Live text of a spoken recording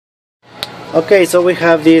Okay, so we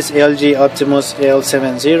have this LG Optimus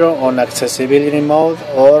L70 on accessibility mode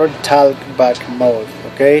or Talkback mode.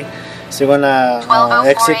 Okay, so you're gonna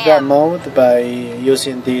exit that mode by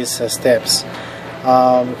using these steps.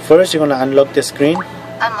 First, you're gonna unlock the screen.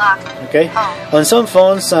 Unlock. Okay, on some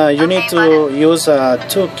phones you need to use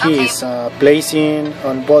two keys placing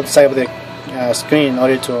on both sides of the screen in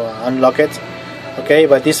order to unlock it. Okay,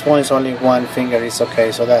 but this one is only one finger. It's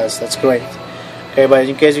okay, so that's great. Okay, but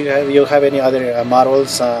in case you have any other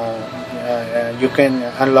models, you can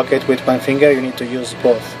unlock it with one finger. You need to use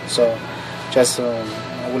both. So, just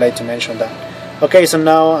I would like to mention that. Okay, so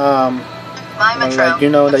now you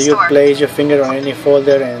know that you place your finger on any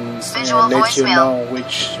folder and lets you know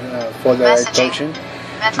which folder is touching.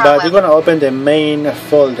 But you're gonna open the main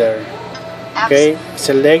folder. Okay,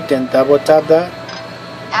 select and double tap that.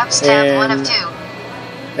 Apps tab 1 of 2.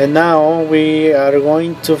 And now we are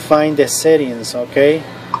going to find the settings. Okay,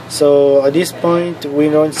 so at this point we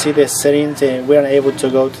don't see the settings and we are able to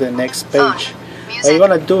go to the next page. What you're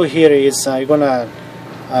gonna do here is you're gonna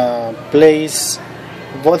place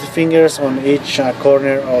both fingers on each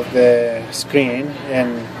corner of the screen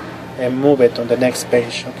and move it on the next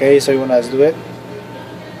page. Okay, so you want to do it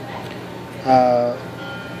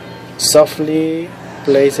softly.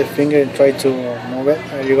 Place a finger and try to move it.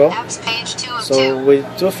 There you go. So with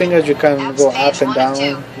two fingers you can go up and down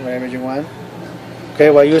wherever you want. Okay,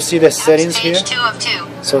 well you see the settings here.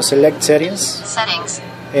 So select settings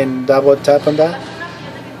and double tap on that.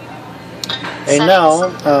 And now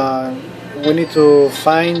we need to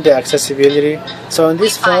find the accessibility. So on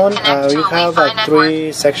this phone we have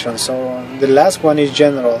 3 sections. So the last one is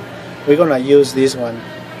general. We're gonna use this one.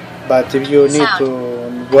 But if you need to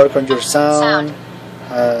work on your sound,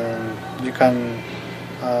 you can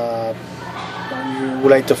you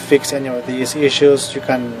would like to fix any of these issues, you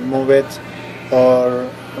can move it or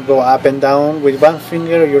go up and down. With one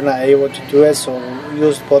finger you're not able to do it, so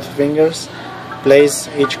use both fingers, place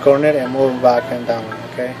each corner and move back and down.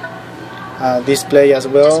 Okay, display as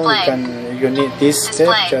well. You need this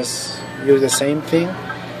step, just use the same thing.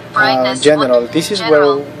 General, this is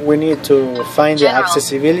where we need to find the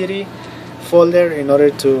accessibility folder in order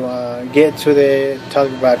to get to the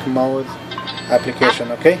Talkback mode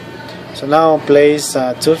application. Okay, so now place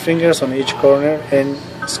 2 fingers on each corner and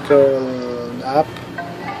scroll up.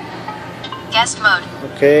 Guest mode.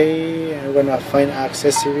 Okay, I'm gonna find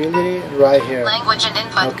accessibility right here. Language and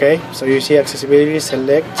input. Okay, so you see accessibility,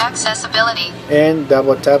 select accessibility and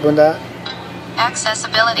double tap on that.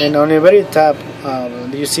 Accessibility. And on the very top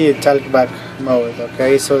you see Talkback mode.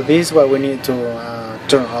 Okay, so this is what we need to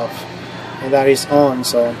turn off, and that is on.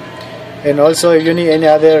 So, and also if you need any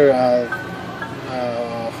other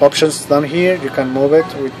options down here, you can move it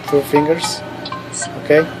with 2 fingers.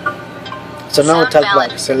 Okay, so now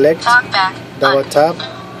Talkback, select, double tap,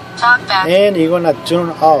 and you're gonna turn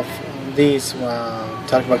off this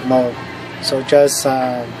Talkback mode. So just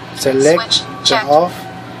select the off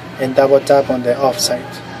and double tap on the off side.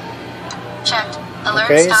 Checked.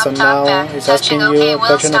 Okay, so now it's asking you,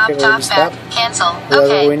 touching OK will stop. Cancel. That's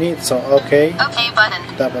what we need. So OK. OK button.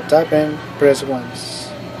 Double tap and press once.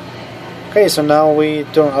 Okay, so now we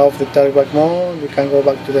turn off the Talkback mode. We can go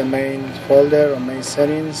back to the main folder or main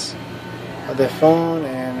settings of the phone,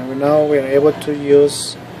 and we know we are able to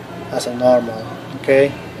use as a normal.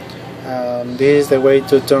 Okay, this is the way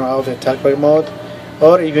to turn off the Talkback mode.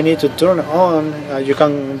 Or if you need to turn on, you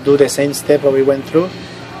can do the same step that we went through.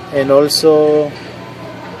 And also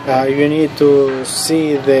you need to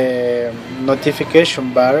see the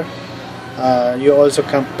notification bar. You also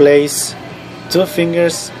can place 2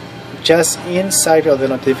 fingers just inside of the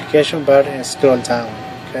notification bar and scroll down.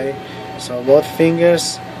 Okay, so both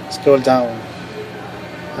fingers scroll down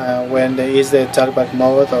when there is the Talkback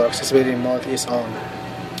mode or accessibility mode is on.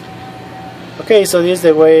 Okay, so this is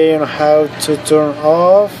the way on how to turn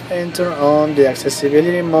off and turn on the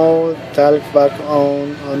accessibility mode Talkback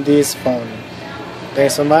on this phone.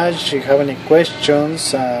 Thanks so much. If you have any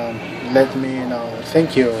questions, let me know.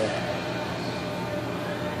 Thank you.